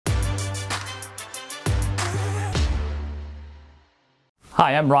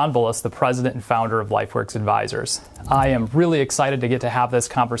Hi, I'm Ron Bullis, the president and founder of LifeWorks Advisors. I am really excited to get to have this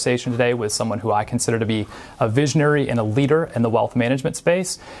conversation today with someone who I consider to be a visionary and a leader in the wealth management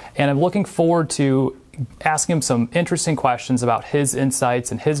space. And I'm looking forward to asking him some interesting questions about his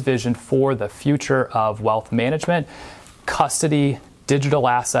insights and his vision for the future of wealth management, custody, digital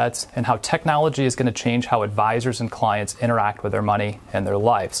assets, and how technology is going to change how advisors and clients interact with their money and their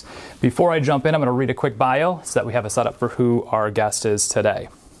lives. Before I jump in, I'm going to read a quick bio so that we have a setup for who our guest is today.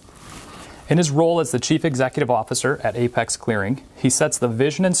 In his role as the Chief Executive Officer at Apex Clearing, he sets the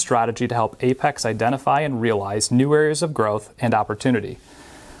vision and strategy to help Apex identify and realize new areas of growth and opportunity.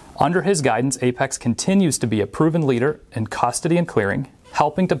 Under his guidance, Apex continues to be a proven leader in custody and clearing,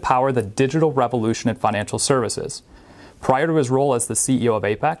 helping to power the digital revolution in financial services. Prior to his role as the CEO of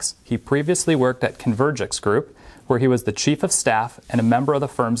Apex, he previously worked at Convergex Group, where he was the Chief of Staff and a member of the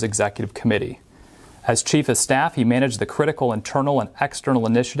firm's executive committee. As Chief of Staff, he managed the critical internal and external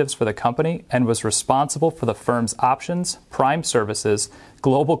initiatives for the company and was responsible for the firm's options, prime services,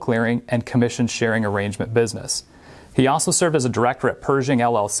 global clearing, and commission sharing arrangement business. He also served as a director at Pershing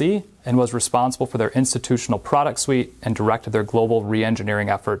LLC and was responsible for their institutional product suite and directed their global re-engineering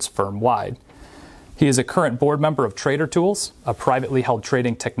efforts firm-wide. He is a current board member of Trader Tools, a privately held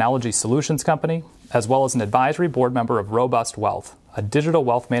trading technology solutions company, as well as an advisory board member of Robust Wealth, a digital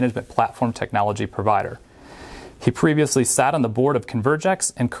wealth management platform technology provider. He previously sat on the board of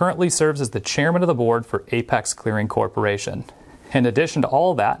Convergex and currently serves as the chairman of the board for Apex Clearing Corporation. In addition to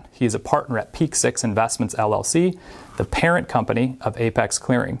all that, he is a partner at Peak 6 Investments LLC, the parent company of Apex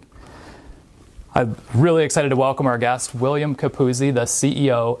Clearing. I'm really excited to welcome our guest, William Capuzzi, the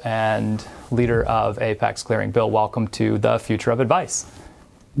CEO and leader of Apex Clearing. Bill, welcome to the Future of Advice.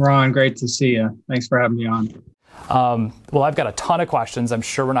 Ron, great to see you. Thanks for having me on. Well, I've got a ton of questions. I'm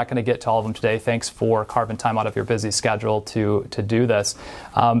sure we're not going to get to all of them today. Thanks for carving time out of your busy schedule to do this.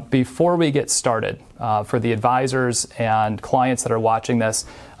 Before we get started, for the advisors and clients that are watching this,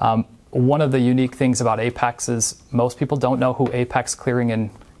 one of the unique things about Apex is most people don't know who Apex Clearing and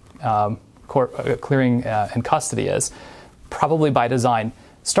custody is, probably by design.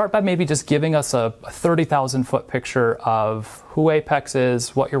 Start by maybe just giving us a 30,000-foot picture of who Apex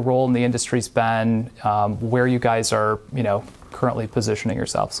is, what your role in the industry's been, where you guys are, currently positioning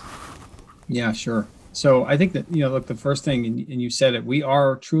yourselves. Yeah, sure. So I think that, look, the first thing, and you said it, we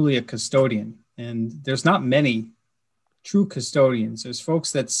are truly a custodian, and there's not many true custodians. There's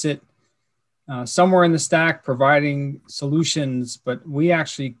folks that sit somewhere in the stack providing solutions, but we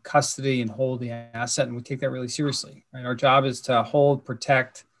actually custody and hold the asset, and we take that really seriously. Right? Our job is to hold,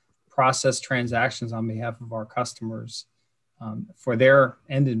 protect, process transactions on behalf of our customers for their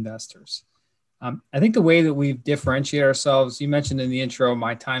end investors. I think the way that we've differentiated ourselves, you mentioned in the intro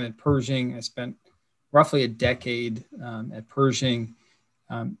my time at Pershing. I spent roughly a decade at Pershing.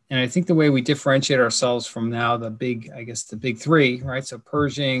 And I think the way we differentiate ourselves from now the big three, right? So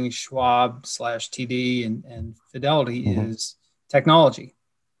Pershing, Schwab / TD, and Fidelity is technology,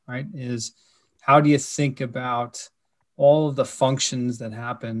 right? Is how do you think about all of the functions that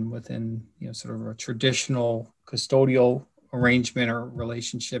happen within, sort of a traditional custodial arrangement or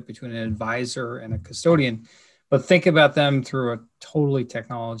relationship between an advisor and a custodian, but think about them through a totally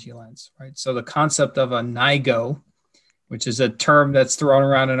technology lens, right? So the concept of a NIGO, which is a term that's thrown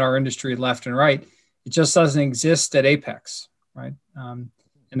around in our industry left and right, it just doesn't exist at Apex, right? And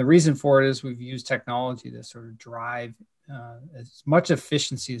the reason for it is we've used technology to sort of drive as much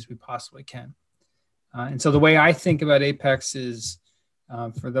efficiency as we possibly can. And so the way I think about Apex is,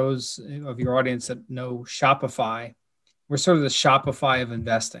 for those of your audience that know Shopify, we're sort of the Shopify of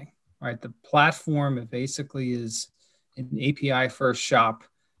investing, right? The platform, it basically is an API-first shop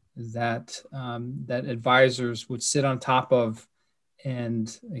that advisors would sit on top of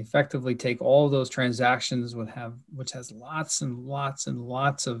and effectively take all of those transactions which has lots and lots and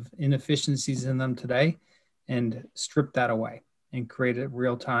lots of inefficiencies in them today, and strip that away and create a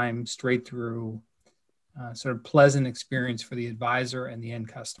real-time, straight through sort of pleasant experience for the advisor and the end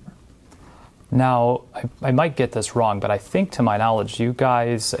customer. Now, I might get this wrong, but I think to my knowledge, you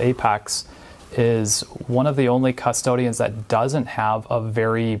guys, Apex, is one of the only custodians that doesn't have a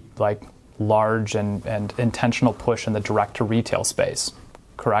very large and intentional push in the direct to retail space,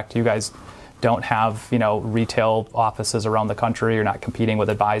 correct? You guys don't have, retail offices around the country. You're not competing with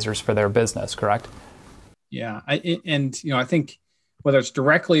advisors for their business, correct? Yeah. I think whether it's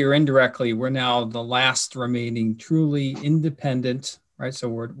directly or indirectly, we're now the last remaining truly independent, right? So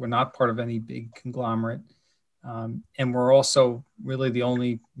we're not part of any big conglomerate. And we're also really the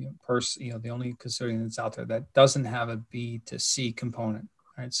only the only custodian that's out there that doesn't have a B2C component,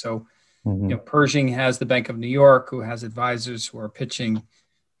 right? So Pershing has the Bank of New York, who has advisors who are pitching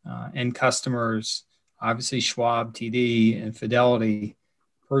end customers. Obviously, Schwab, TD, and Fidelity.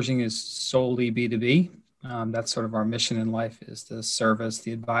 Pershing is solely B2B. That's sort of our mission in life, is to service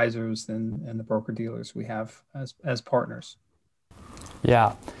the advisors and the broker dealers we have as partners.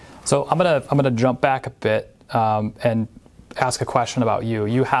 Yeah. So I'm gonna jump back a bit and ask a question about you.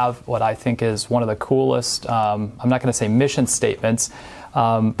 You have what I think is one of the coolest, I'm not going to say mission statements,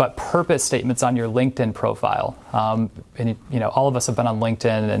 but purpose statements on your LinkedIn profile. And all of us have been on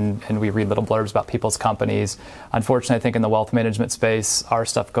LinkedIn and we read little blurbs about people's companies. Unfortunately, I think in the wealth management space, our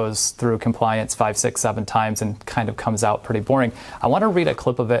stuff goes through compliance 5, 6, 7 times and kind of comes out pretty boring. I want to read a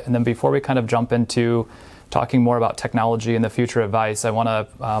clip of it, and then before we kind of jump into talking more about technology and the future advice, I want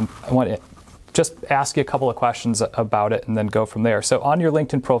to just ask you a couple of questions about it and then go from there. So on your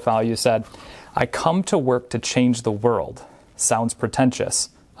LinkedIn profile, you said, "I come to work to change the world." Sounds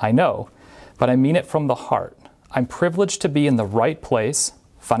pretentious, I know, but I mean it from the heart. I'm privileged to be in the right place,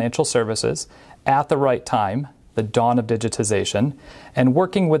 financial services, at the right time, the dawn of digitization, and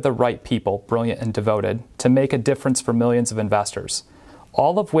working with the right people, brilliant and devoted, to make a difference for millions of investors.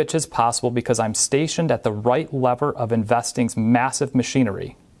 All of which is possible because I'm stationed at the right lever of investing's massive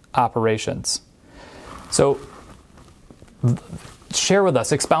machinery, operations. So share with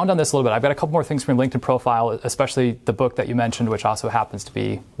us, expound on this a little bit. I've got a couple more things from your LinkedIn profile, especially the book that you mentioned, which also happens to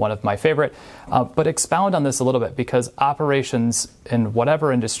be one of my favorite. But expound on this a little bit, because operations in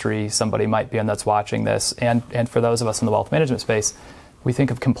whatever industry somebody might be in that's watching this, and for those of us in the wealth management space, we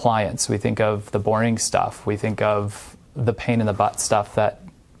think of compliance, we think of the boring stuff, we think of the pain in the butt stuff that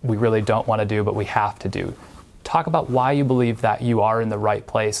we really don't want to do, but we have to do. Talk about why you believe that you are in the right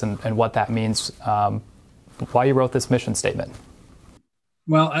place and what that means, why you wrote this mission statement.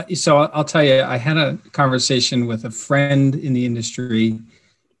 Well, so I'll tell you, I had a conversation with a friend in the industry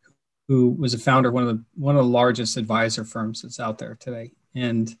who was a founder of one of the largest advisor firms that's out there today.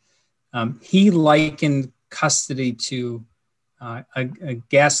 And he likened custody to a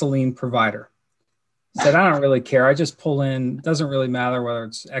gasoline provider. Said, I don't really care. I just pull in. It doesn't really matter whether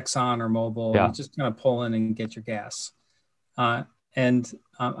it's Exxon or Mobil. Yeah. You just kind of pull in and get your gas. I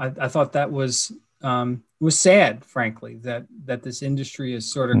thought that was sad, frankly, that this industry has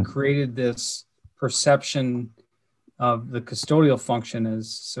sort of created this perception of the custodial function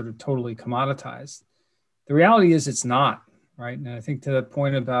as sort of totally commoditized. The reality is it's not, right? And I think to the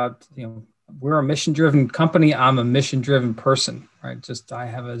point about, we're a mission-driven company. I'm a mission-driven person, right? Just I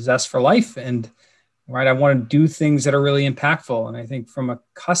have a zest for life, and right, I want to do things that are really impactful. And I think from a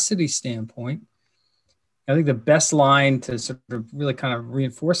custody standpoint, I think the best line to sort of really kind of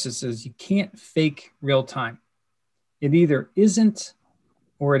reinforce this is you can't fake real time. It either isn't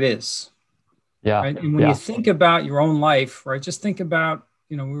or it is. Yeah. Right? And when you think about your own life, right, just think about,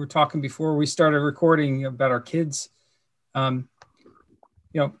 we were talking before we started recording about our kids.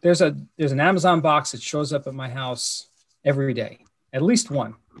 There's an Amazon box that shows up at my house every day, at least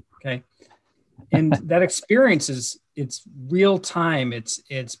one. Okay. And that experience it's real time. It's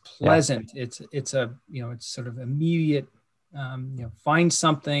pleasant. Yeah. It's sort of immediate. Find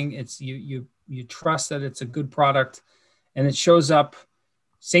something. It's you trust that it's a good product, and it shows up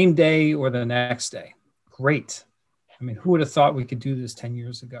same day or the next day. Great. I mean, who would have thought we could do this 10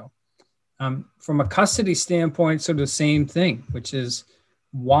 years ago? From a custody standpoint, sort of the same thing, which is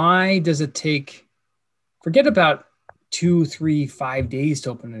why does it take? Forget about 2, 3, 5 days to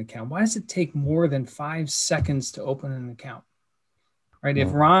open an account. Why does it take more than 5 seconds to open an account? Right?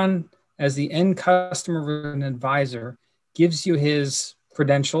 If Ron, as the end customer of an advisor, gives you his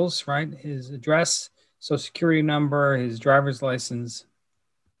credentials, right? His address, social security number, his driver's license,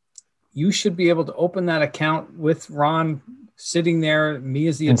 you should be able to open that account with Ron sitting there, me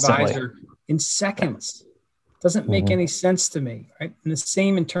as the advisor, in seconds. Doesn't make any sense to me, right? And the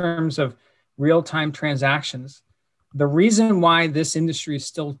same in terms of real-time transactions. The reason why this industry is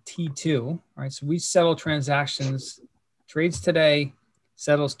still T2, right? So we settle transactions, trades today,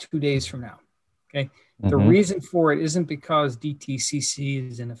 settles 2 days from now. Okay. The reason for it isn't because DTCC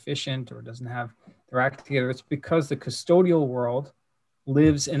is inefficient or doesn't have their act together. It's because the custodial world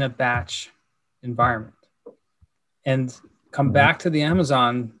lives in a batch environment. And come back to the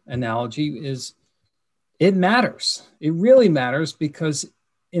Amazon analogy is it matters. It really matters because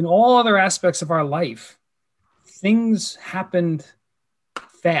in all other aspects of our life, things happened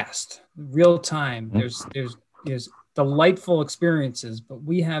fast, real time. There's delightful experiences, but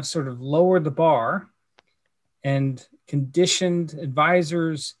we have sort of lowered the bar and conditioned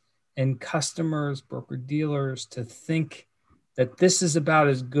advisors and customers, broker dealers to think that this is about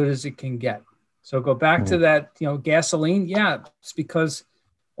as good as it can get. So go back to that, gasoline. Yeah, it's because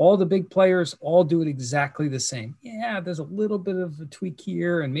all the big players all do it exactly the same. Yeah, there's a little bit of a tweak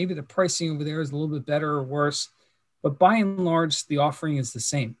here, and maybe the pricing over there is a little bit better or worse, but by and large, the offering is the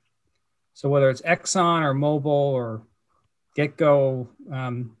same. So whether it's Exxon or Mobil or GetGo,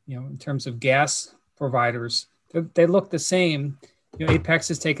 in terms of gas providers, they look the same. Apex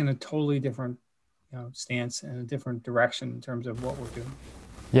has taken a totally different stance and a different direction in terms of what we're doing.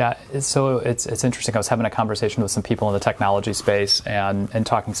 Yeah, so it's interesting. I was having a conversation with some people in the technology space and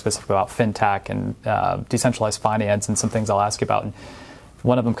talking specifically about fintech and decentralized finance and some things I'll ask you about. And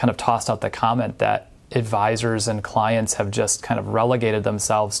one of them kind of tossed out the comment that advisors and clients have just kind of relegated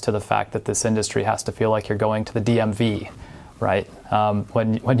themselves to the fact that this industry has to feel like you're going to the DMV, right?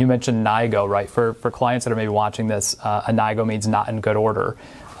 When you mentioned NIGO, right? For clients that are maybe watching this, a NIGO means not in good order.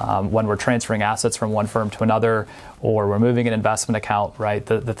 When we're transferring assets from one firm to another, or we're moving an investment account, right?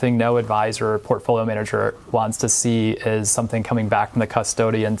 The thing no advisor or portfolio manager wants to see is something coming back from the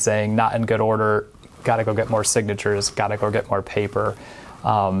custodian saying, not in good order, got to go get more signatures, got to go get more paper.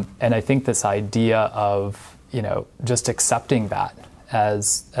 And I think this idea of, just accepting that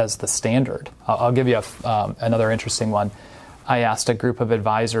as the standard. I'll give you another interesting one. I asked a group of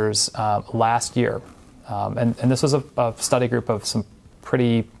advisors last year, and this was a study group of some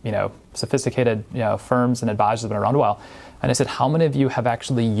pretty, sophisticated, firms and advisors that have been around a while. And I said, how many of you have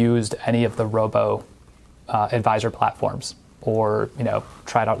actually used any of the robo advisor platforms or,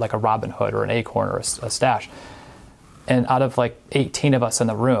 tried out like a Robinhood or an Acorn or a Stash? And out of like 18 of us in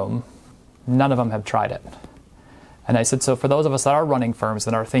the room, none of them have tried it. And I said, so for those of us that are running firms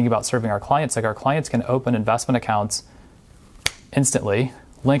and are thinking about serving our clients, like our clients can open investment accounts instantly,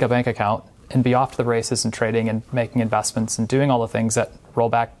 link a bank account, and be off to the races and trading and making investments and doing all the things that roll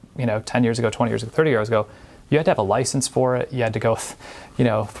back, 10 years ago, 20 years ago, 30 years ago. You had to have a license for it. You had to go,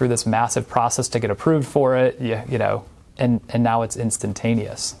 through this massive process to get approved for it. And now it's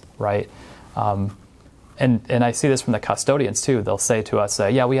instantaneous, right? And I see this from the custodians too. They'll say to us,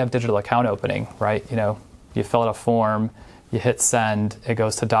 yeah, we have digital account opening, right? You fill out a form, you hit send, it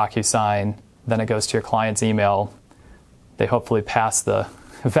goes to DocuSign, then it goes to your client's email. They hopefully pass the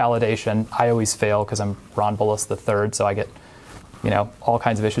validation. I always fail because I'm Ron Bullis III, so I get, all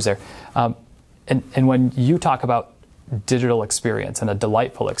kinds of issues there. And when you talk about digital experience and a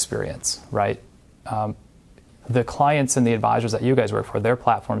delightful experience, right? The clients and the advisors that you guys work for, their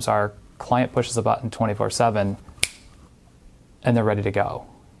platforms are client pushes a button 24/7 and they're ready to go,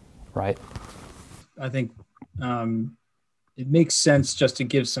 right? I think it makes sense just to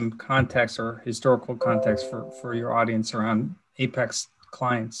give some context or historical context for your audience around Apex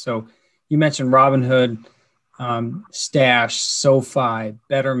clients. So you mentioned Robinhood, Stash, SoFi,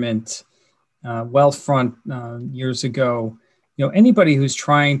 Betterment, Wealthfront years ago. Anybody who's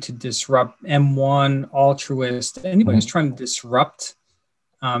trying to disrupt M1, Altruist, anybody who's trying to disrupt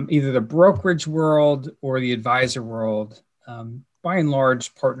either the brokerage world or the advisor world, by and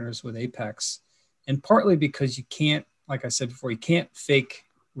large, partners with Apex. And partly because you can't, like I said before, you can't fake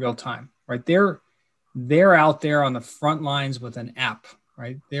real time, right? They're out there on the front lines with an app,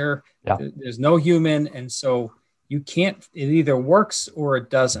 right? There's no human. And so you can't, it either works or it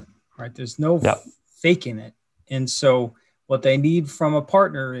doesn't, right? There's no faking it. And so what they need from a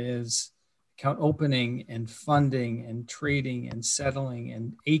partner is account opening and funding and trading and settling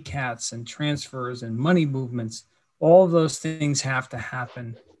and ACATs and transfers and money movements. All of those things have to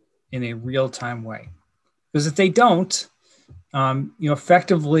happen in a real-time way. Because if they don't,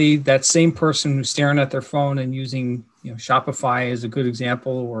 effectively that same person who's staring at their phone and using, Shopify is a good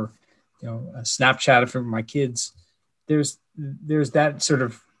example, or, a Snapchat for my kids, there's that sort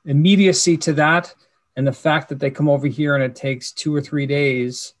of immediacy to that. And the fact that they come over here and it takes 2 or 3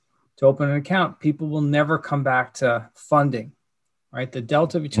 days to open an account, people will never come back to funding, right? The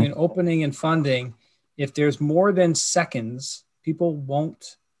delta between opening and funding, if there's more than seconds, people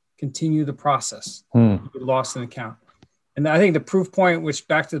won't continue the process. You get lost an account. And I think the proof point, which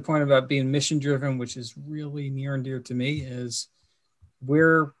back to the point about being mission driven, which is really near and dear to me, is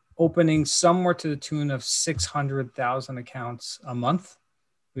we're opening somewhere to the tune of 600,000 accounts a month.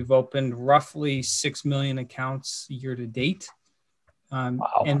 We've opened roughly 6 million accounts year to date. Wow.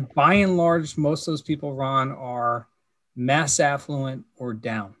 And by and large, most of those people, Ron, are mass affluent or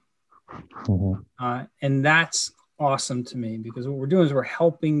down. And that's awesome to me, because what we're doing is we're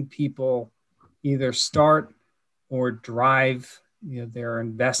helping people either start or drive their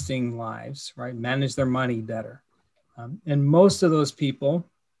investing lives, right? Manage their money better. And most of those people,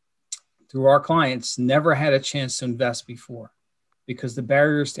 through our clients, never had a chance to invest before because the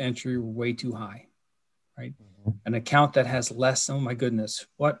barriers to entry were way too high, right? An account that has less, oh my goodness,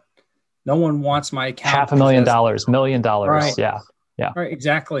 what? No one wants my account. $500,000, $1 million, right. yeah. Yeah. Right,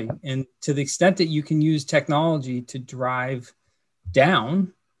 exactly. And to the extent that you can use technology to drive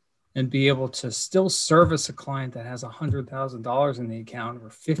down and be able to still service a client that has $100,000 in the account or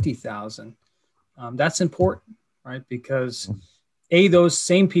 50,000, that's important, right? Because those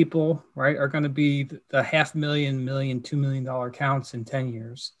same people, right, are going to be the $500,000, $2 million accounts in 10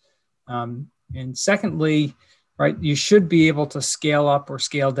 years. And secondly, right, you should be able to scale up or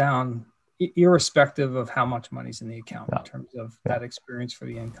scale down irrespective of how much money's in the account in terms of that experience for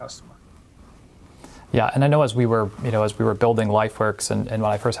the end customer. Yeah, and I know as we were building LifeWorks, and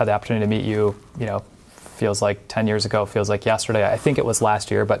when I first had the opportunity to meet you, feels like 10 years ago, feels like yesterday. I think it was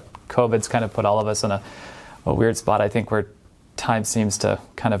last year, but COVID's kind of put all of us in a weird spot, I think, where time seems to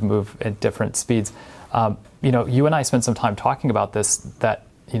kind of move at different speeds. You and I spent some time talking about this, that,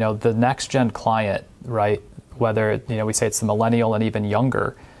 the next gen client, right, whether, we say it's the millennial and even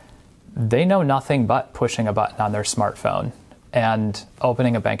younger, they know nothing but pushing a button on their smartphone and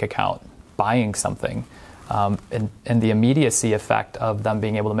opening a bank account, buying something, and the immediacy effect of them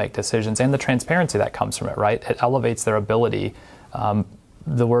being able to make decisions and the transparency that comes from it, right? It elevates their ability.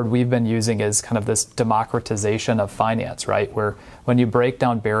 The word we've been using is kind of this democratization of finance, right? Where when you break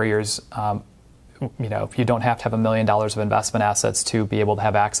down barriers, you don't have to have $1 million of investment assets to be able to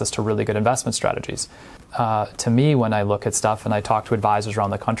have access to really good investment strategies. To me, when I look at stuff and I talk to advisors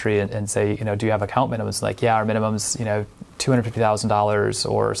around the country and say, do you have account minimums? Like, yeah, our minimum's, $250,000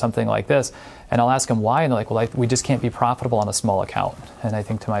 or something like this. And I'll ask them why, and they're like, well, we just can't be profitable on a small account. And I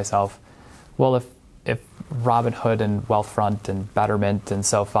think to myself, well, if Robinhood and Wealthfront and Betterment and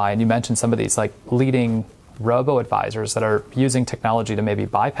SoFi, and you mentioned some of these like leading robo-advisors that are using technology to maybe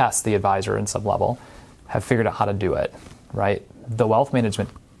bypass the advisor in some level, have figured out how to do it, right? The wealth management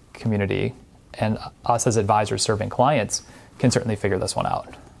community and us as advisors serving clients can certainly figure this one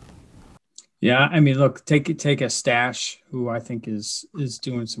out. Yeah, I mean, look, take a Stash, who I think is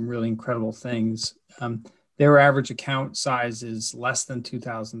doing some really incredible things. Their average account size is less than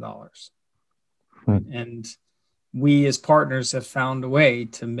 $2,000. And we as partners have found a way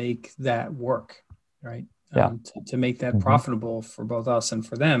to make that work, right? To make that profitable for both us and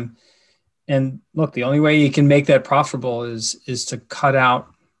for them. And look, the only way you can make that profitable is to cut out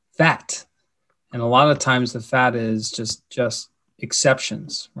fat. And a lot of times the fat is just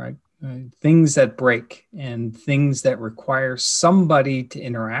exceptions, right? Things that break and things that require somebody to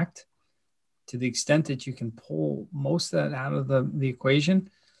interact. To the extent that you can pull most of that out of the equation,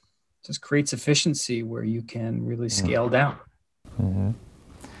 just creates efficiency where you can really scale down. Mm-hmm.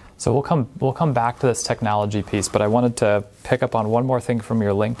 So we'll come back to this technology piece, but I wanted to pick up on one more thing from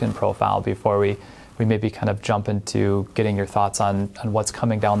your LinkedIn profile before we maybe kind of jump into getting your thoughts on what's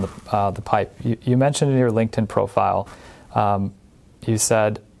coming down the pipe. You mentioned in your LinkedIn profile, you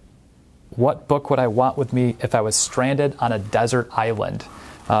said, "What book would I want with me if I was stranded on a desert island?"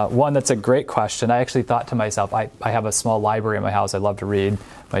 One, that's a great question. I actually thought to myself, I have a small library in my house. I love to read.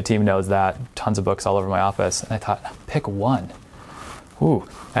 My team knows that. Tons of books all over my office. And I thought, pick one. Ooh.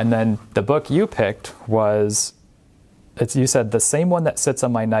 And then the book you picked was, you said, the same one that sits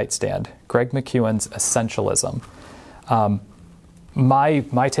on my nightstand, Greg McKeown's Essentialism.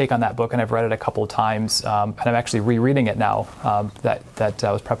 My take on that book, and I've read it a couple of times, and I'm actually rereading it now that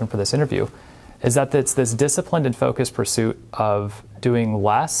I was prepping for this interview, is that it's this disciplined and focused pursuit of doing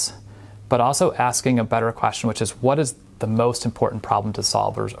less, but also asking a better question, which is, what is the most important problem to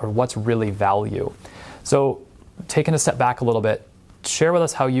solve, or what's really value? So taking a step back a little bit, share with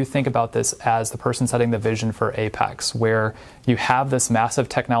us how you think about this as the person setting the vision for Apex, where you have this massive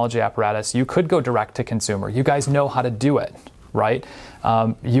technology apparatus. You could go direct to consumer. You guys know how to do it, right?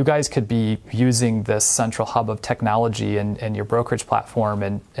 You guys could be using this central hub of technology and your brokerage platform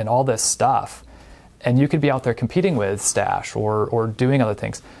and all this stuff. And you could be out there competing with Stash or doing other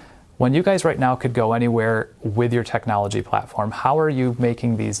things. When you guys right now could go anywhere with your technology platform, how are you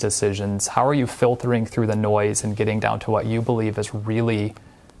making these decisions? How are you filtering through the noise and getting down to what you believe is really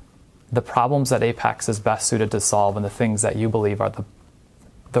the problems that Apex is best suited to solve and the things that you believe are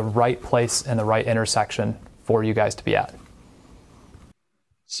the right place and the right intersection for you guys to be at?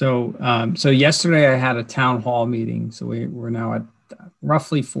 So yesterday I had a town hall meeting. So we're now at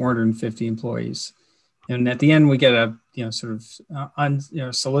roughly 450 employees. And at the end, we get a sort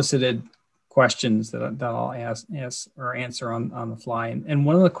of solicited questions that I'll ask or answer on the fly. And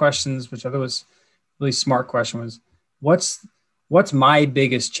one of the questions, which I thought was a really smart question, was, what's my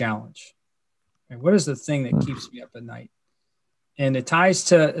biggest challenge? And what is the thing that keeps me up at night? And it ties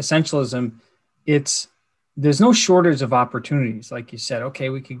to essentialism. There's no shortage of opportunities. Like you said, okay,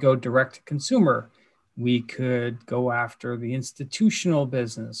 we could go direct to consumer. We could go after the institutional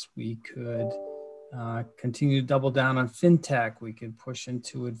business. We could continue to double down on fintech. We could push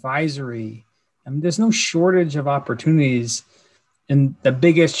into advisory. I mean, there's no shortage of opportunities. And the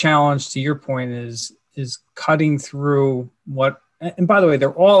biggest challenge, to your point, is cutting through what, and by the way,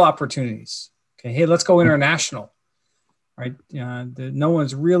 they're all opportunities. Okay, hey, let's go international, right? No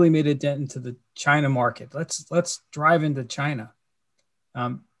one's really made a dent into the China market. Let's drive into China.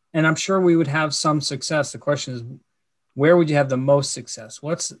 And I'm sure we would have some success. The question is, where would you have the most success?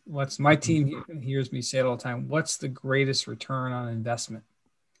 What's my team hears me say it all the time. What's the greatest return on investment?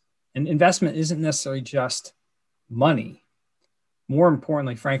 And investment isn't necessarily just money. More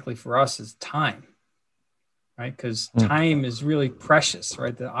importantly, frankly, for us is time, right? Because time is really precious,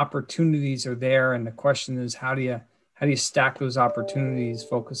 right? The opportunities are there. And the question is, how do you stack those opportunities,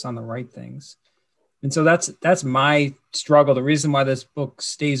 focus on the right things? And so that's my struggle. The reason why this book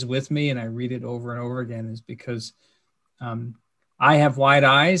stays with me and I read it over and over again is because I have wide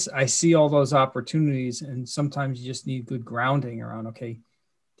eyes. I see all those opportunities, and sometimes you just need good grounding around, okay,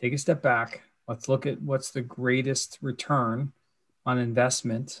 take a step back. Let's look at what's the greatest return on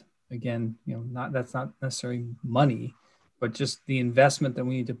investment. Again, that's not necessarily money, but just the investment that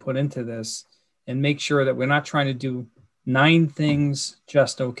we need to put into this, and make sure that we're not trying to do 9 things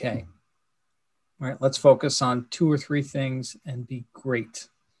just okay. All right, let's focus on 2 or 3 things and be great.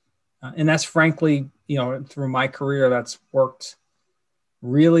 And that's frankly, through my career, that's worked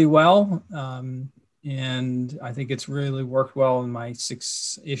really well. And I think it's really worked well in my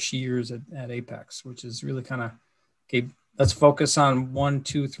 6-ish years at Apex, which is really kind of, okay, let's focus on 1,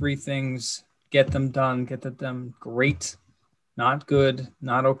 2, 3 things, get them done, get them great, not good,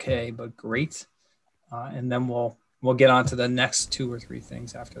 not okay, but great. And then we'll get on to the next 2 or 3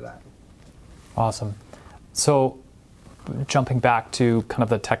 things after that. Awesome. So jumping back to kind of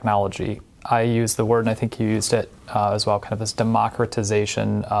the technology, I use the word, and I think you used it as well, kind of this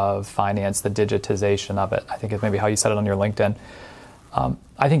democratization of finance, the digitization of it. I think it's maybe how you said it on your LinkedIn.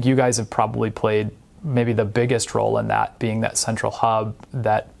 I think you guys have probably played maybe the biggest role in that, being that central hub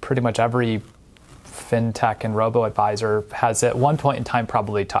that pretty much every fintech and robo-advisor has at one point in time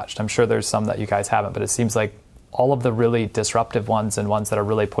probably touched. I'm sure there's some that you guys haven't, but it seems like all of the really disruptive ones and ones that are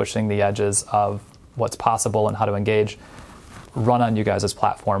really pushing the edges of what's possible and how to engage run on you guys'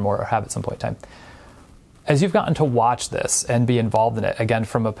 platform or have at some point in time. As you've gotten to watch this and be involved in it, again,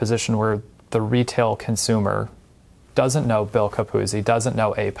 from a position where the retail consumer doesn't know Bill Capuzzi, doesn't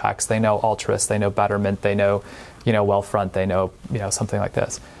know Apex, they know Altruist, they know Betterment, they know, Wealthfront, they know, something like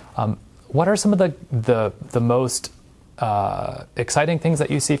this. What are some of the most exciting things that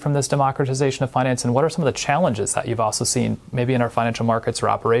you see from this democratization of finance, and what are some of the challenges that you've also seen maybe in our financial markets or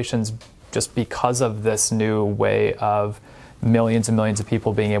operations just because of this new way of millions and millions of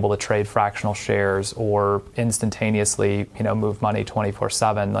people being able to trade fractional shares or instantaneously, move money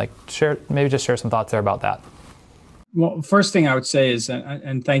 24/7? Like, share some thoughts there about that. Well, first thing I would say is,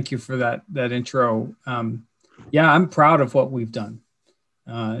 and thank you for that intro. I'm proud of what we've done,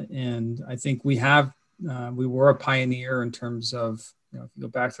 and I think we were a pioneer in terms of, if you go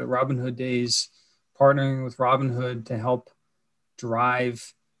back to the Robinhood days, partnering with Robinhood to help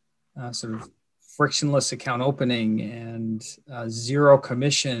drive sort of frictionless account opening and zero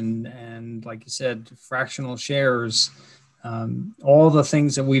commission, and like you said, fractional shares, all the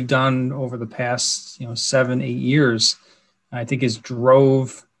things that we've done over the past 7-8 years, I think has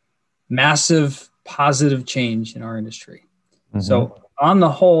drove massive positive change in our industry. Mm-hmm. So on the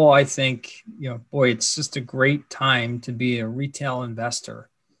whole, I think, it's just a great time to be a retail investor,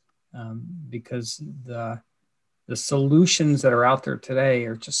 because the solutions that are out there today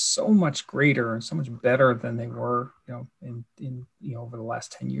are just so much greater and so much better than they were, in over the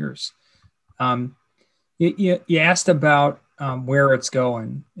last 10 years. You asked about where it's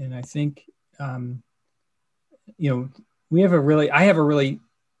going, and I think, I have a really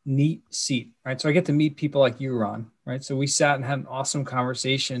neat seat, right? So I get to meet people like you, Ron, right? So we sat and had an awesome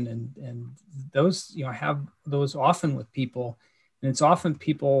conversation, and those, I have those often with people, and it's often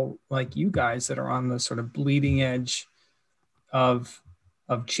people like you guys that are on the sort of bleeding edge of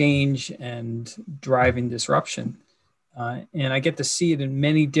change and driving disruption. And I get to see it in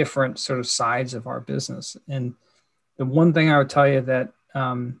many different sort of sides of our business. And the one thing I would tell you that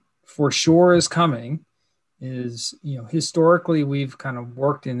for sure is coming is, historically we've kind of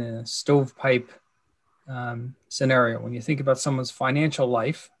worked in a stovepipe scenario. When you think about someone's financial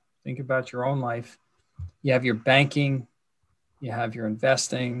life, think about your own life. You have your banking, you have your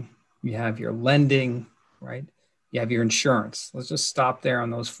investing, you have your lending, right? You have your insurance. Let's just stop there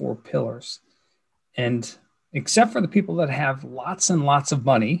on those 4 pillars. And except for the people that have lots and lots of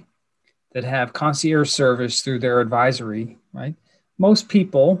money, that have concierge service through their advisory, right? Most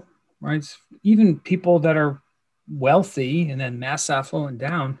people, right, even people that are wealthy and then mass affluent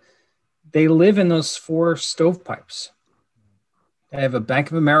down, they live in those 4 stovepipes. I have a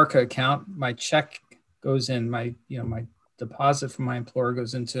Bank of America account. My check goes in, my deposit from my employer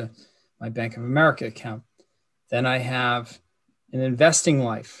goes into my Bank of America account. Then I have an investing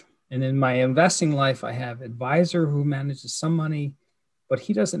life. And in my investing life, I have an advisor who manages some money, but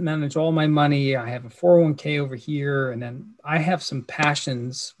he doesn't manage all my money. I have a 401k over here. And then I have some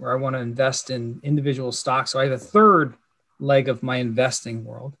passions where I want to invest in individual stocks. So I have a third leg of my investing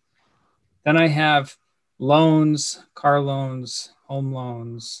world. Then I have loans, car loans, home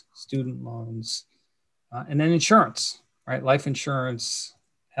loans, student loans, and then insurance, right? Life insurance,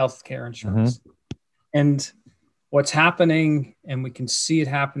 healthcare insurance. And what's happening, and we can see it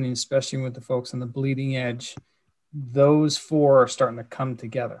happening, especially with the folks on the bleeding edge, those 4 are starting to come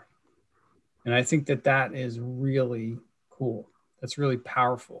together. And I think that is really cool. That's really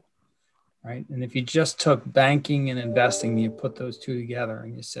powerful, right? And if you just took banking and investing, you put those 2 together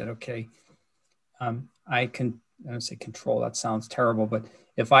and you said, okay, I don't say control, that sounds terrible, but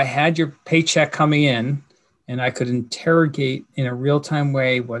if I had your paycheck coming in and I could interrogate in a real-time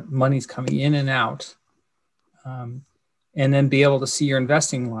way what money's coming in and out, and then be able to see your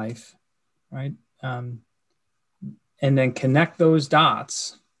investing life, right? And then connect those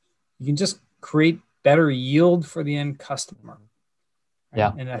dots, you can just create better yield for the end customer. Right?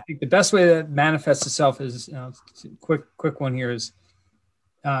 Yeah. And I think the best way that manifests itself is, quick one here is,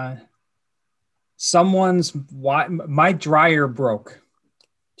 my dryer broke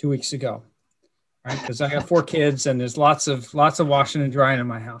 2 weeks ago, right? Because I got 4 kids and there's lots of washing and drying in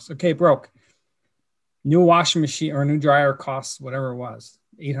my house. Okay, broke. New washing machine or new dryer costs whatever it was,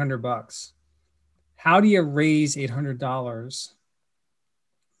 $800. How do you raise $800?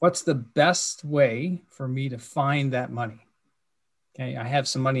 What's the best way for me to find that money? Okay, I have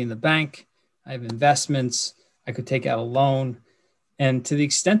some money in the bank. I have investments. I could take out a loan. And to the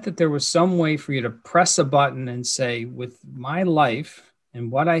extent that there was some way for you to press a button and say, with my life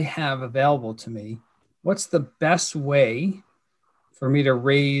and what I have available to me, what's the best way for me to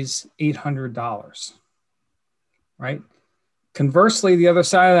raise $800, right? Conversely, the other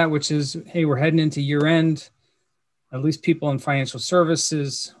side of that, which is, hey, we're heading into year end, at least people in financial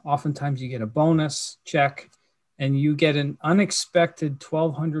services, oftentimes you get a bonus check and you get an unexpected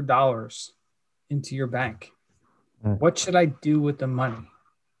 $1,200 into your bank. What should I do with the money?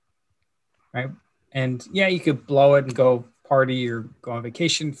 Right. And yeah, you could blow it and go party or go on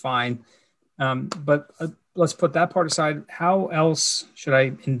vacation. Fine. But let's put that part aside. How else should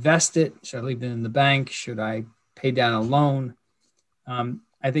I invest it? Should I leave it in the bank? Should I pay down a loan?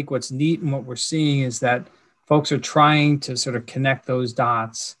 I think what's neat and what we're seeing is that folks are trying to sort of connect those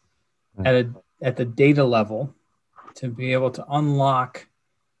dots at the data level to be able to unlock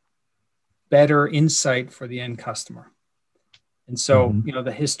better insight for the end customer. And so,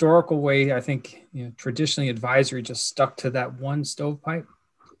 the historical way, I think, traditionally advisory just stuck to that one stovepipe.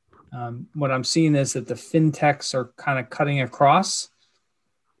 What I'm seeing is that the fintechs are kind of cutting across.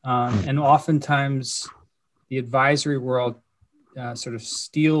 And oftentimes the advisory world sort of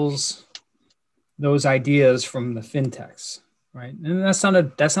steals those ideas from the fintechs, right? And that's not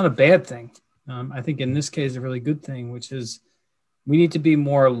a bad thing. I think in this case, a really good thing, which is we need to be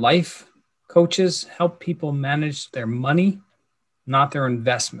more life coaches, help people manage their money, not their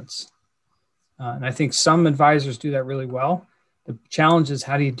investments. And I think some advisors do that really well. The challenge is,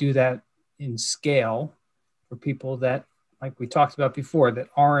 how do you do that in scale for people that, like we talked about before, that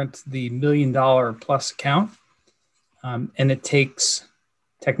aren't the $1 million plus account? And it takes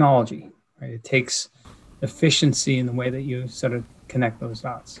technology, right? It takes efficiency in the way that you sort of connect those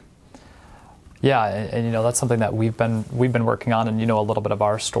dots. Yeah, and that's something that we've been working on, and a little bit of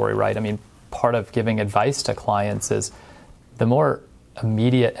our story, right? I mean, part of giving advice to clients is the more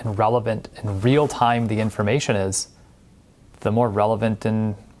immediate and relevant and real time the information is, the more relevant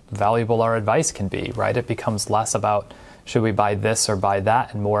and valuable our advice can be, right? It becomes less about should we buy this or buy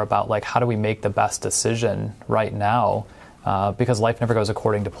that, and more about like, how do we make the best decision right now? Because life never goes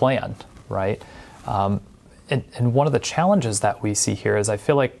according to plan, right? And one of the challenges that we see here is, I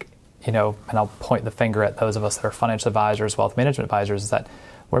feel like, and I'll point the finger at those of us that are financial advisors, wealth management advisors, is that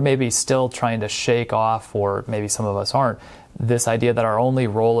we're maybe still trying to shake off, or maybe some of us aren't, this idea that our only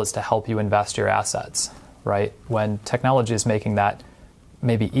role is to help you invest your assets, right? When technology is making that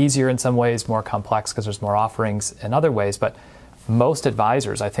maybe easier in some ways, more complex because there's more offerings in other ways. But most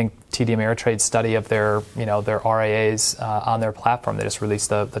advisors, I think TD Ameritrade's study of their RIAs on their platform, they just released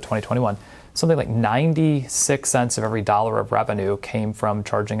the 2021, something like 96 cents of every dollar of revenue came from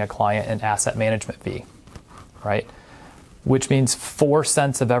charging a client an asset management fee, right? Which means 4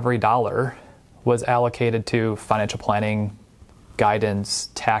 cents of every dollar was allocated to financial planning, guidance,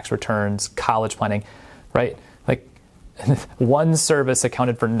 tax returns, college planning, right? Like one service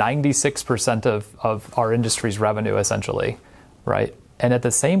accounted for 96% of our industry's revenue, essentially, right? And at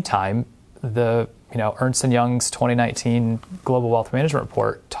the same time, the Ernst & Young's 2019 Global Wealth Management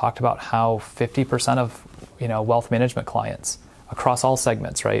Report talked about how 50% of wealth management clients across all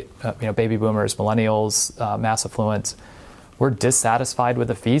segments, right? Baby boomers, millennials, mass affluents, were dissatisfied with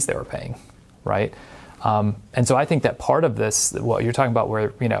the fees they were paying, right? And so I think that part of this, what you're talking about,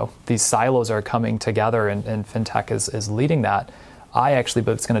 where these silos are coming together and fintech is leading that, I actually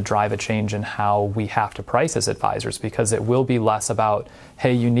believe it's going to drive a change in how we have to price as advisors, because it will be less about,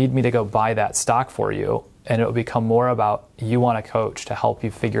 hey, you need me to go buy that stock for you, and it will become more about, you want a coach to help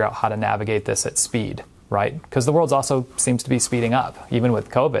you figure out how to navigate this at speed, right? Because the world also seems to be speeding up, even with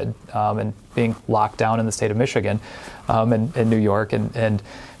COVID and being locked down in the state of Michigan and New York and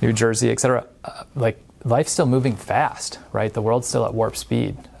New Jersey, et cetera. Like, life's still moving fast, right? The world's still at warp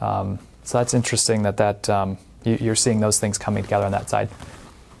speed. So that's interesting that you're seeing those things coming together on that side.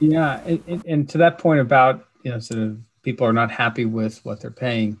 Yeah, and to that point about sort of people are not happy with what they're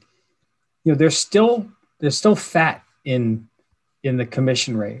paying. There's still fat in the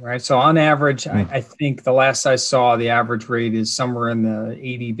commission rate, right? So on average, I think the last I saw, the average rate is somewhere in the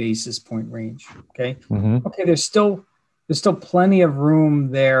 80 basis point range. Okay, okay, there's still plenty of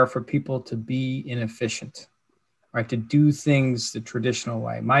room there for people to be inefficient, right? To do things the traditional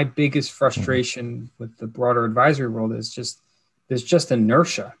way. My biggest frustration with the broader advisory world is there's just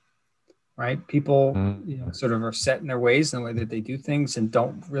inertia, right? People sort of are set in their ways in the way that they do things and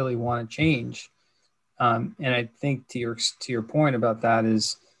don't really want to change. And I think to your point about that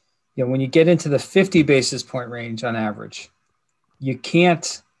is, when you get into the 50 basis point range on average,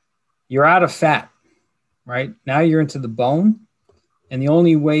 you're out of fat, right? Now you're into the bone, and the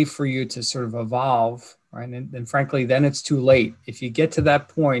only way for you to sort of evolve, right? And frankly, then it's too late. If you get to that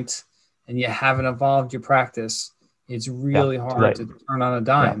point and you haven't evolved your practice, it's really hard to turn on a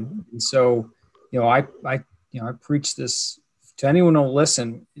dime. And so, I preach this to anyone who'll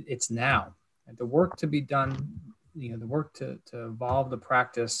listen. It's now. The work to be done, the work to evolve the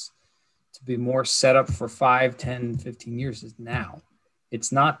practice to be more set up for 5, 10, 15 years is now.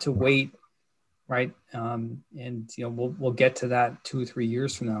 It's not to wait, right? And we'll get to that 2 or 3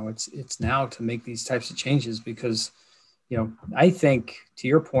 years from now. It's now to make these types of changes, because I think, to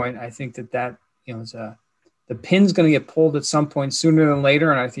your point, I think that is the pin's going to get pulled at some point sooner than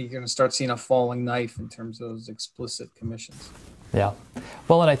later, and I think you're going to start seeing a falling knife in terms of those explicit commissions. Yeah.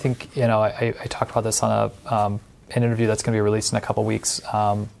 Well, and I think, I talked about this on an interview that's going to be released in a couple weeks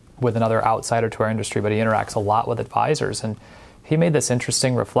with another outsider to our industry, but he interacts a lot with advisors. And he made this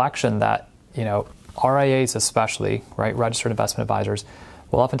interesting reflection that, RIAs especially, right, registered investment advisors,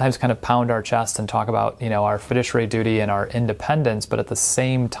 will oftentimes kind of pound our chest and talk about, our fiduciary duty and our independence, but at the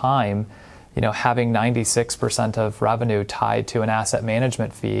same time, having 96% of revenue tied to an asset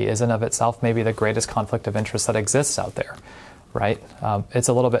management fee is in of itself maybe the greatest conflict of interest that exists out there. Right? It's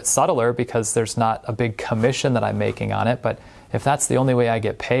a little bit subtler because there's not a big commission that I'm making on it. But if that's the only way I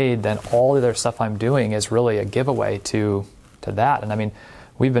get paid, then all the other stuff I'm doing is really a giveaway to that. And I mean,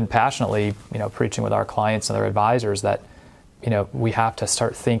 we've been passionately, preaching with our clients and their advisors that, we have to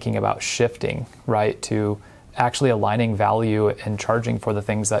start thinking about shifting, right, to actually aligning value and charging for the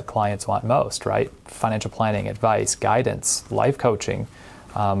things that clients want most, right? Financial planning, advice, guidance, life coaching,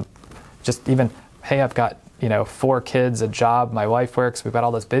 just even, hey, I've got 4 kids, a job, my wife works, we've got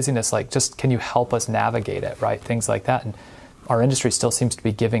all this busyness, like, just can you help us navigate it, right? Things like that. And our industry still seems to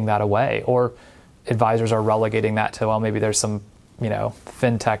be giving that away, or advisors are relegating that to, well, maybe there's some,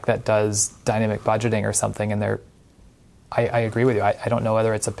 fintech that does dynamic budgeting or something, and I agree with you. I don't know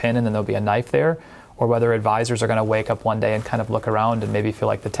whether it's a pin and then there'll be a knife there, or whether advisors are going to wake up one day and kind of look around and maybe feel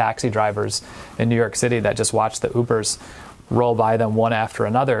like the taxi drivers in New York City that just watch the Ubers roll by them one after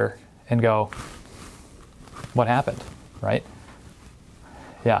another and go, what happened, right?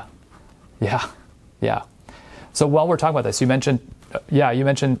 Yeah. So while we're talking about this, you mentioned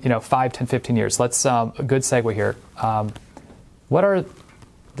 5, 10, 15 years. Let's, a good segue here. What are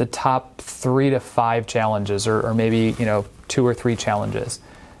the top 3 to 5 challenges, or maybe, 2 or 3 challenges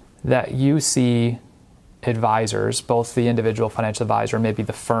that you see advisors, both the individual financial advisor, maybe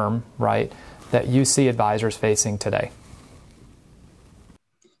the firm, right, that you see advisors facing today?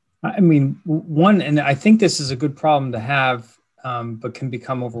 I mean, one, and I think this is a good problem to have, but can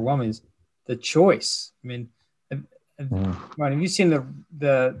become overwhelming, is the choice. I mean, Ron, have you seen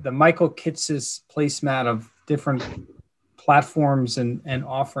the Michael Kitz's placemat of different platforms and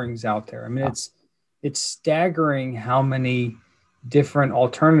offerings out there? I mean, it's staggering how many different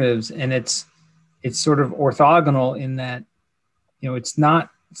alternatives, and it's it's sort of orthogonal in that, it's not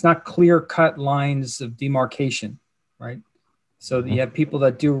clear cut lines of demarcation, right? So you have people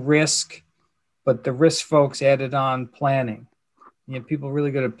that do risk, but the risk folks added on planning. You have people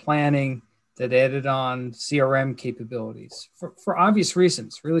really good at planning that added on CRM capabilities for obvious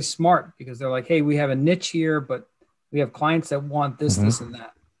reasons, really smart, because they're like, hey, we have a niche here, but we have clients that want this, this, and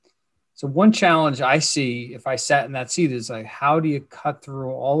that. So one challenge I see if I sat in that seat is like, how do you cut through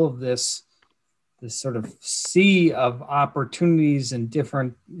all of this sort of sea of opportunities and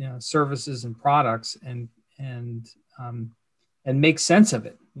different services and products and make sense of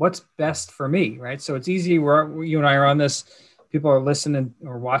it? What's best for me, right? So it's easy where you and I are on this, people are listening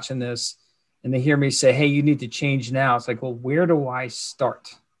or watching this and they hear me say, hey, you need to change now. It's like, well, where do I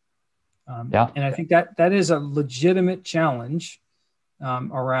start? And I think that is a legitimate challenge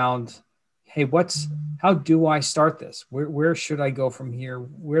around, hey, how do I start this? Where should I go from here?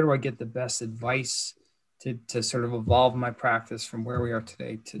 Where do I get the best advice to sort of evolve my practice from where we are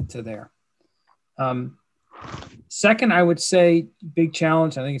today to there? Second, I would say big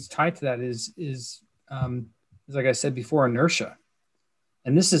challenge, I think it's tied to that is like I said before, inertia.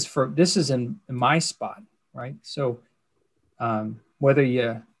 And this is in my spot, right? So whether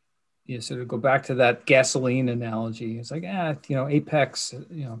you sort of go back to that gasoline analogy, it's like, Apex,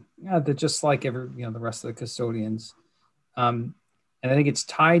 they're just like the rest of the custodians. And I think it's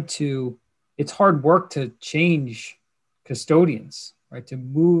tied to, it's hard work to change custodians, right? To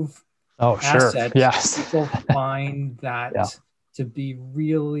move assets. Yes. People find that to be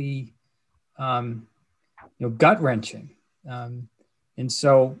really, gut wrenching. And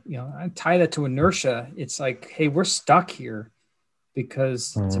so, I tie that to inertia. It's like, hey, we're stuck here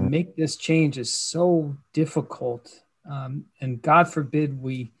because to make this change is so difficult. And God forbid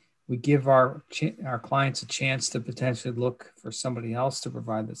we give our clients a chance to potentially look for somebody else to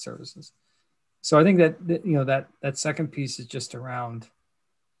provide the services. So I think that second piece is just around,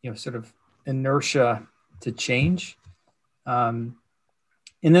 sort of inertia to change. And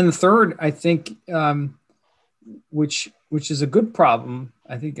then the third, I think, which is a good problem,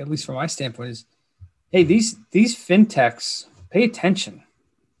 I think, at least from my standpoint, is, hey, these fintechs, pay attention,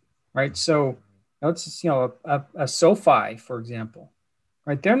 right? So it's just, a SoFi, for example,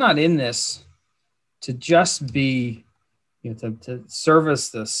 right? They're not in this to just be, to service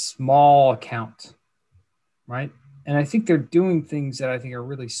the small account, right? And I think they're doing things that I think are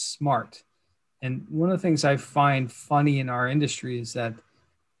really smart. And one of the things I find funny in our industry is that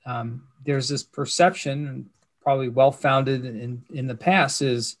there's this perception, and probably well-founded in the past,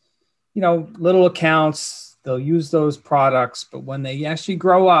 is, little accounts, they'll use those products, but when they actually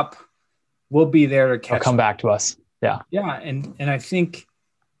grow up, we'll be there to catch them. They'll come back to us. Yeah. Yeah. And I think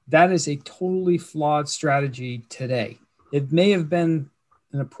that is a totally flawed strategy today. It may have been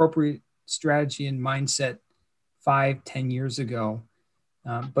an appropriate strategy and mindset 5-10 years ago.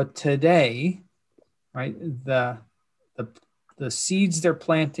 But today, right, the seeds they're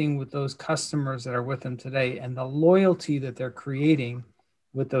planting with those customers that are with them today, and the loyalty that they're creating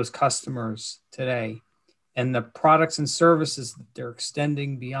with those customers today, and the products and services that they're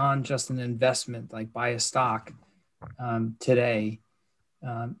extending beyond just an investment, like buy a stock today,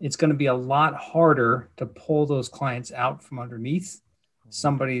 it's going to be a lot harder to pull those clients out from underneath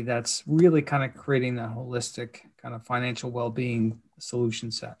somebody that's really kind of creating that holistic kind of financial well-being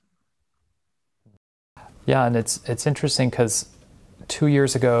solution set. Yeah, and it's interesting because 2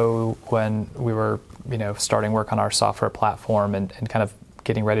 years ago when we were, starting work on our software platform and kind of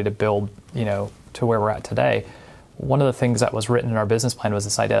getting ready to build, to where we're at today, one of the things that was written in our business plan was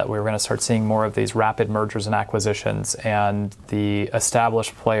this idea that we were going to start seeing more of these rapid mergers and acquisitions, and the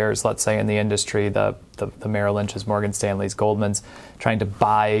established players, let's say in the industry, the Merrill Lynch's, Morgan Stanley's, Goldman's, trying to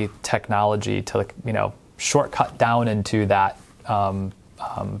buy technology to, shortcut down into that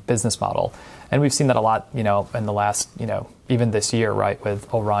business model. And we've seen that a lot, in the last, even this year, right,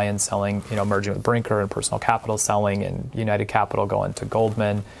 with Orion selling, merging with Brinker, and Personal Capital selling, and United Capital going to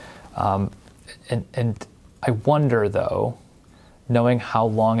Goldman. And I wonder, though, knowing how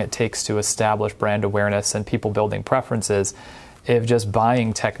long it takes to establish brand awareness and people building preferences, if just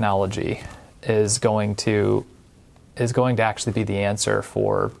buying technology is going to actually be the answer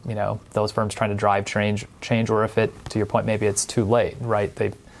for, those firms trying to drive change, or if it, to your point, maybe it's too late, right?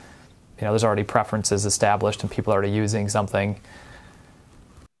 There's already preferences established and people are already using something.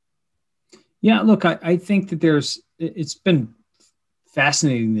 Yeah, look, I think that it's been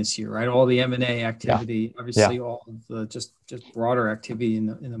fascinating this year, right? All the M&A activity, obviously all of the just broader activity in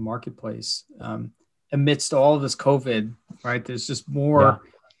the marketplace. Amidst all of this COVID, right? There's just more,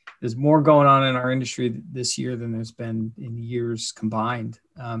 there's more going on in our industry this year than there's been in years combined.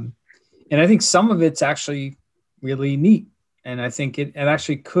 And And I think some of it's actually really neat. And I think it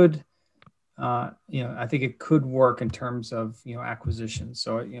actually could, I think it could work in terms of, acquisition.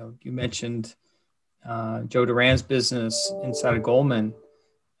 So, you mentioned Joe Duran's business inside of Goldman.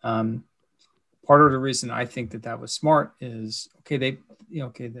 Part of the reason I think that was smart is, the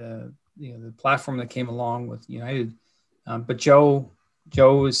platform that came along with United, but Joe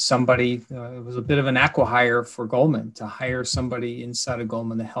is somebody, it was a bit of an acqui-hire for Goldman to hire somebody inside of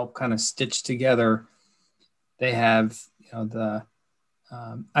Goldman to help kind of stitch together. They have, the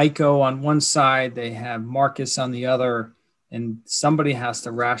ICO on one side, they have Marcus on the other, and somebody has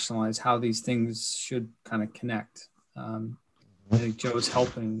to rationalize how these things should kind of connect. I think Joe's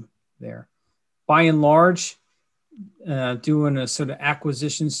helping there. By and large, doing a sort of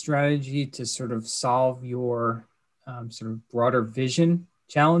acquisition strategy to sort of solve your sort of broader vision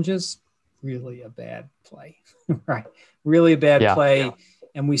challenges, really a bad play, right? Really a bad play. Yeah.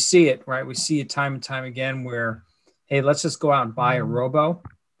 And we see it, right? We see it time and time again where, hey, let's just go out and buy a robo.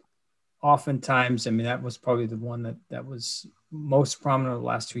 Oftentimes, that was probably the one that was most prominent over the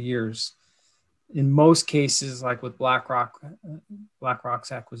last 2 years. In most cases, like with BlackRock's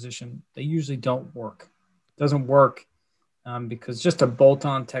acquisition, they usually don't work. It doesn't work because just a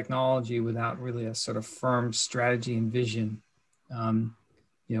bolt-on technology without really a sort of firm strategy and vision,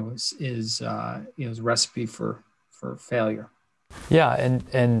 is a recipe for failure. Yeah, and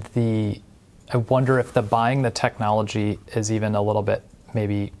I wonder if buying the technology is even a little bit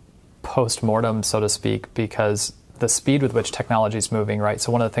maybe post-mortem, so to speak, because the speed with which technology is moving, right?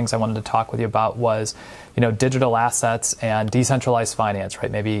 So one of the things I wanted to talk with you about was, digital assets and decentralized finance,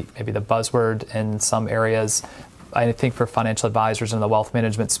 right? Maybe the buzzword in some areas. I think for financial advisors in the wealth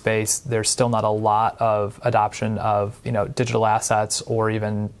management space, there's still not a lot of adoption of, digital assets or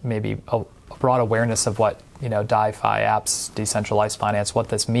even maybe a broad awareness of what, DeFi apps, decentralized finance, what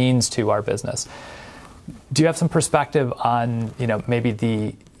this means to our business. Do you have some perspective on, maybe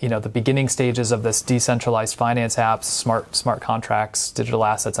the beginning stages of this decentralized finance apps, smart contracts, digital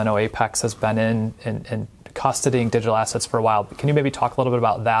assets? I know Apex has been in custodying digital assets for a while. Can you maybe talk a little bit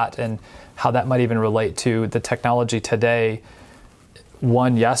about that and how that might even relate to the technology today,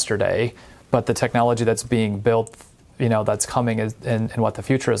 one yesterday, but the technology that's being built, that's coming and what the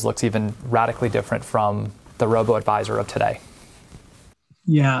future is looks even radically different from the robo-advisor of today?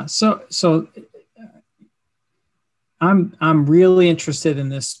 Yeah, so I'm really interested in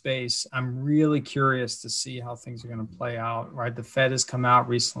this space. I'm really curious to see how things are going to play out. Right, the Fed has come out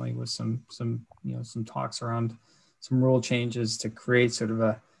recently with some talks around some rule changes to create sort of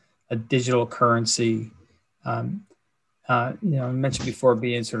a digital currency. I mentioned before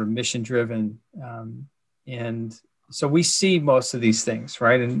being sort of mission driven, and so we see most of these things,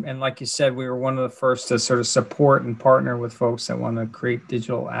 right? And like you said, we were one of the first to sort of support and partner with folks that want to create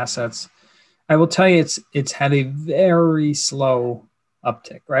digital assets. I will tell you, it's had a very slow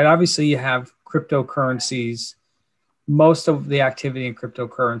uptick, right? Obviously, you have cryptocurrencies. Most of the activity in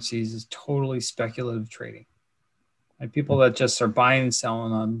cryptocurrencies is totally speculative trading. Right? People that just are buying and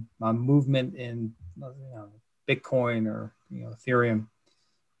selling on movement in Bitcoin or Ethereum.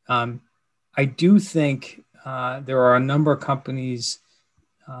 I do think there are a number of companies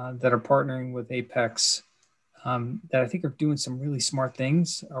that are partnering with Apex that I think are doing some really smart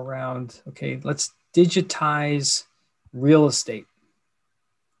things around, let's digitize real estate,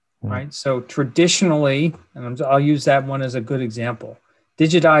 right? So traditionally, and I'll use that one as a good example,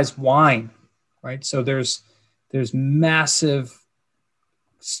 digitize wine, right? So there's massive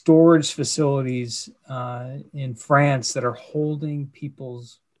storage facilities in France that are holding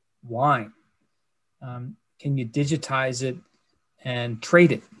people's wine. Can you digitize it and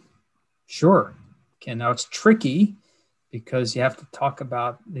trade it? Sure. Okay, now it's tricky because you have to talk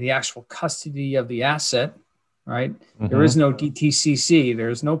about the actual custody of the asset, right? Mm-hmm. There is no DTCC.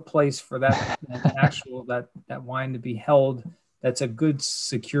 There's no place for that wine to be held. That's a good,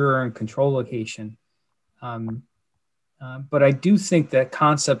 secure, and control location. But I do think that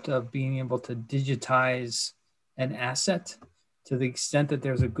concept of being able to digitize an asset to the extent that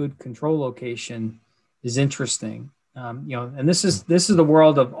there's a good control location is interesting. And this is the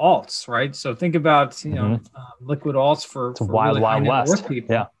world of alts, right? So think about liquid alts for wild, really high net worth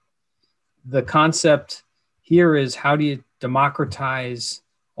people. Yeah. The concept here is, how do you democratize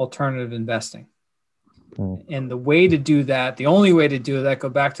alternative investing? And the way to do that, the only way to do that, go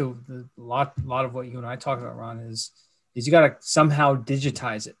back to a lot of what you and I talked about, Ron, is you got to somehow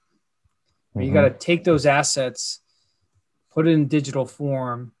digitize it. You got to take those assets, put it in digital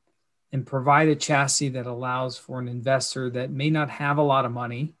form, and provide a chassis that allows for an investor that may not have a lot of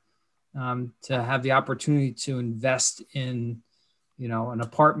money to have the opportunity to invest in, an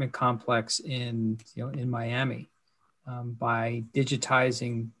apartment complex in Miami by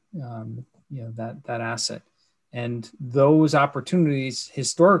digitizing that asset. And those opportunities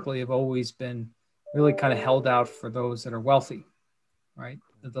historically have always been really kind of held out for those that are wealthy, right?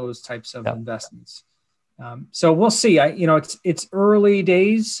 Those types of investments. So we'll see. It's early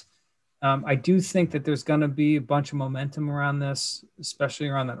days. I do think that there's going to be a bunch of momentum around this, especially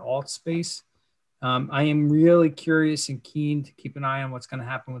around that alt space. I am really curious and keen to keep an eye on what's going to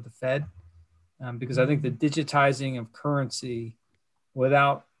happen with the Fed, because I think the digitizing of currency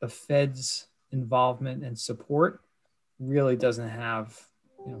without the Fed's involvement and support really doesn't have,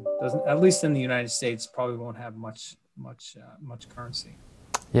 at least in the United States, probably won't have much currency.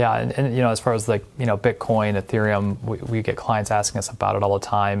 Yeah, and as far as Bitcoin, Ethereum, we get clients asking us about it all the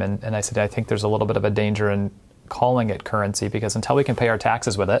time, and I said I think there's a little bit of a danger in calling it currency, because until we can pay our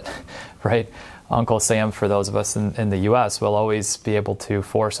taxes with it, right? Uncle Sam, for those of us in the U.S., will always be able to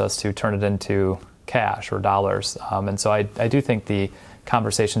force us to turn it into cash or dollars, and so I do think the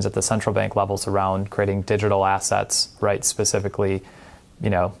conversations at the central bank levels around creating digital assets, right, specifically,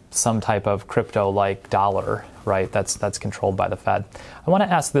 some type of crypto-like dollar, right, that's controlled by the Fed. I want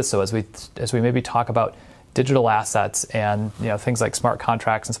to ask this, though, as we maybe talk about digital assets and things like smart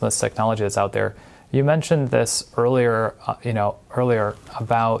contracts and some of this technology that's out there. You mentioned this earlier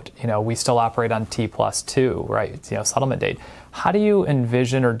about we still operate on T+2, right? Settlement date. How do you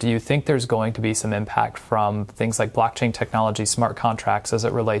envision, or do you think there's going to be some impact from things like blockchain technology, smart contracts, as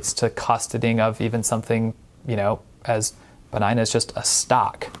it relates to custodying of even something as benign as just a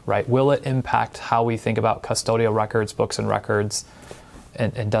stock, right? Will it impact how we think about custodial records, books and records,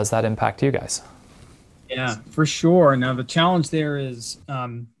 and does that impact you guys? Yeah, for sure. Now the challenge there is,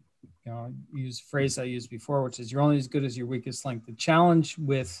 use a phrase I used before, which is you're only as good as your weakest link. The challenge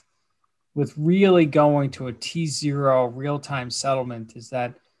with really going to a T0 real-time settlement is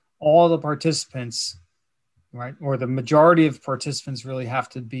that all the participants, right, or the majority of participants really have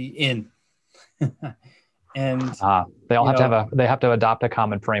to be in. And they all have to adopt a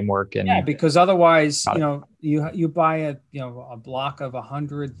common framework. And because otherwise, you buy a block of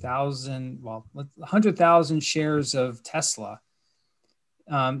 100,000 shares of Tesla.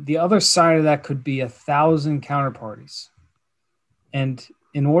 The other side of that could be 1,000 counterparties. And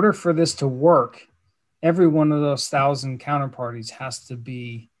in order for this to work, every one of those 1,000 counterparties has to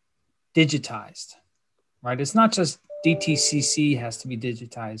be digitized, right? It's not just DTCC has to be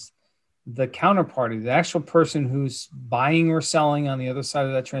digitized. The counterparty, the actual person who's buying or selling on the other side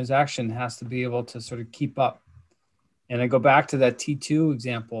of that transaction, has to be able to sort of keep up. And I go back to that T2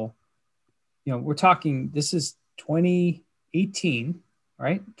 example. We're talking, this is 2018,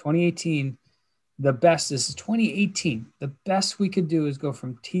 right? 2018. This is 2018. The best we could do is go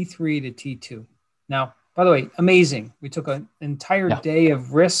from T3 to T2. Now, by the way, amazing. We took an entire day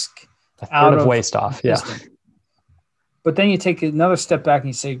of risk out of waste off. Yeah. But then you take another step back and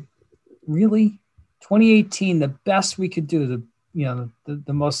you say, really, 2018, the best we could do,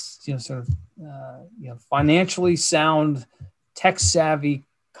 the most financially sound, tech savvy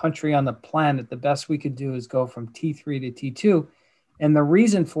country on the planet, the best we could do is go from T3 to T2. And the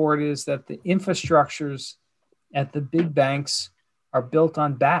reason for it is that the infrastructures at the big banks are built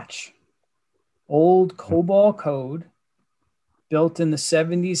on batch, old COBOL code built in the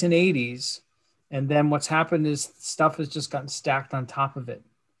 70s and 80s. And then what's happened is stuff has just gotten stacked on top of it.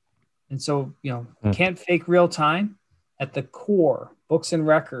 And so, can't fake real time. At the core, books and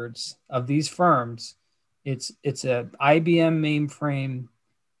records of these firms, it's a IBM mainframe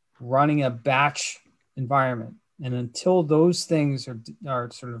running a batch environment. And until those things are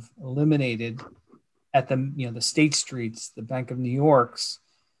sort of eliminated at the State Streets, the Bank of New York's,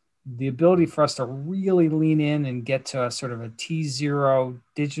 the ability for us to really lean in and get to a sort of a T0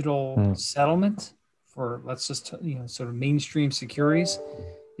 digital settlement for, let's just, sort of mainstream securities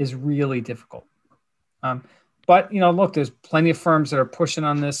is really difficult. But, look, there's plenty of firms that are pushing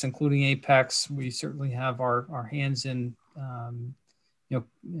on this, including Apex. We certainly have our hands in,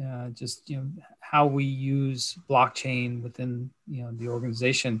 how we use blockchain within, the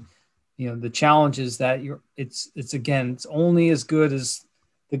organization. The challenge is that it's only as good as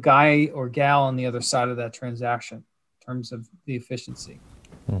the guy or gal on the other side of that transaction in terms of the efficiency.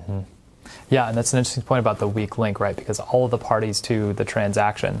 Mm-hmm. Yeah, and that's an interesting point about the weak link, right? Because all of the parties to the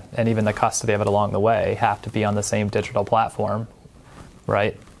transaction and even the custody of it along the way have to be on the same digital platform,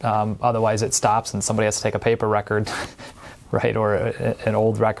 right? Otherwise it stops and somebody has to take a paper record, right, or an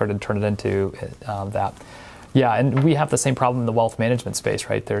old record and turn it into that. Yeah, and we have the same problem in the wealth management space,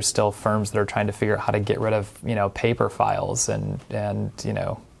 right? There's still firms that are trying to figure out how to get rid of, paper files and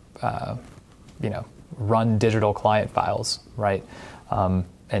run digital client files, right?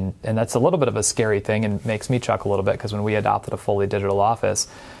 And that's a little bit of a scary thing and makes me chuckle a little bit, because when we adopted a fully digital office,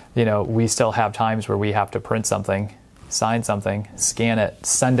 we still have times where we have to print something, sign something, scan it,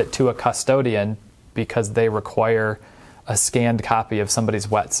 send it to a custodian because they require a scanned copy of somebody's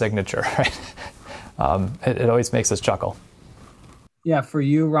wet signature, right? It always makes us chuckle. Yeah, for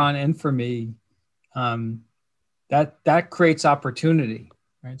you, Ron, and for me, that creates opportunity,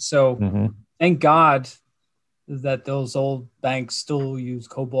 right? So thank God that those old banks still use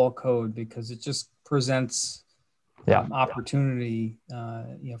COBOL code, because it just presents opportunity,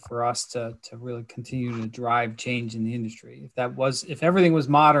 for us to really continue to drive change in the industry. If everything was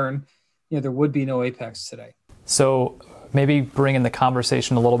modern, there would be no Apex today. So maybe bringing the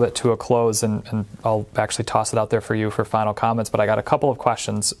conversation a little bit to a close, and I'll actually toss it out there for you for final comments, but I got a couple of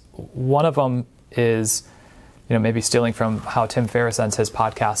questions. One of them is, maybe stealing from how Tim Ferriss ends his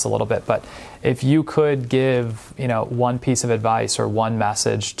podcast a little bit, but if you could give, one piece of advice or one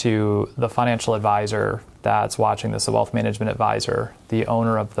message to the financial advisor that's watching this, a wealth management advisor, the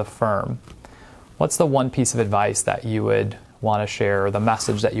owner of the firm, what's the one piece of advice that you would want to share, or the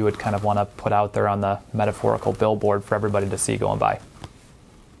message that you would kind of want to put out there on the metaphorical billboard for everybody to see going by?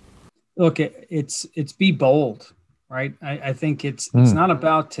 Look, it's be bold, right? I think it's not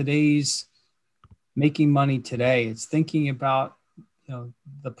about today's making money today. It's thinking about,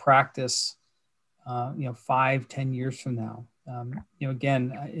 the practice, 5-10 years from now.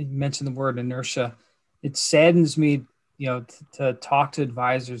 Again, I mentioned the word inertia. It saddens me, to talk to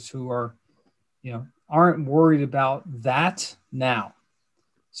advisors who are, aren't worried about that now.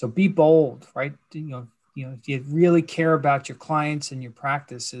 So be bold, right? If you really care about your clients and your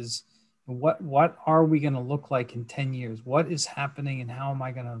practices, what are we going to look like in 10 years? What is happening, and how am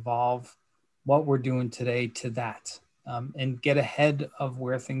I going to evolve what we're doing today to that, and get ahead of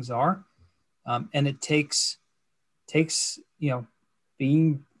where things are. And it takes,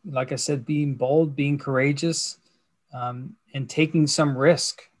 being, like I said, being bold, being courageous, and taking some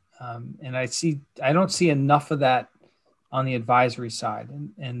risk. And I don't see enough of that on the advisory side.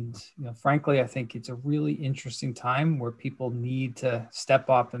 And frankly, I think it's a really interesting time where people need to step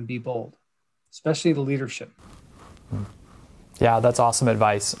up and be bold, especially the leadership. Yeah, that's awesome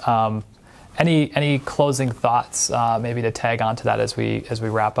advice. Any closing thoughts, maybe to tag onto that as we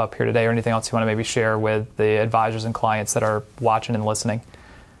wrap up here today, or anything else you want to maybe share with the advisors and clients that are watching and listening?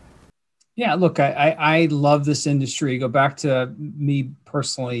 Yeah, look, I love this industry. Go back to me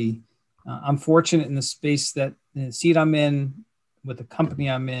personally. I'm fortunate in the space in the seat I'm in, with the company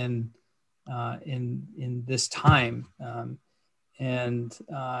I'm in this time.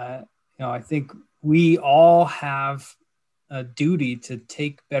 I think we all have a duty to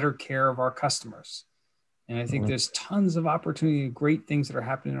take better care of our customers. And I think there's tons of opportunity, great things that are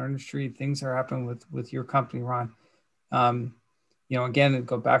happening in our industry, things that are happening with your company, Ron. Again,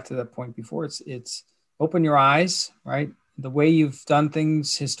 go back to that point before, it's open your eyes, right? The way you've done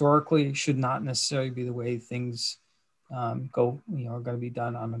things historically should not necessarily be the way things are going to be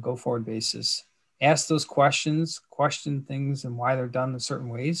done on a go forward basis. Ask those questions, question things and why they're done in certain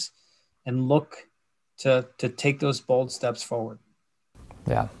ways, and look to take those bold steps forward.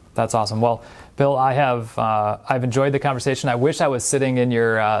 Yeah, that's awesome. Well, Bill, I've enjoyed the conversation. I wish I was sitting in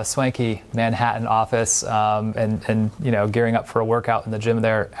your swanky Manhattan office and gearing up for a workout in the gym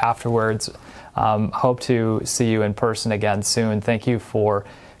there afterwards. Hope to see you in person again soon. Thank you for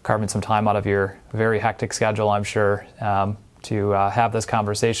carving some time out of your very hectic schedule, I'm sure, to have this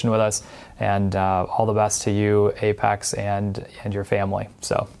conversation with us. And all the best to you, Apex, and your family.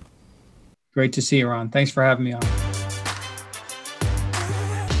 So. Great to see you, Ron. Thanks for having me on.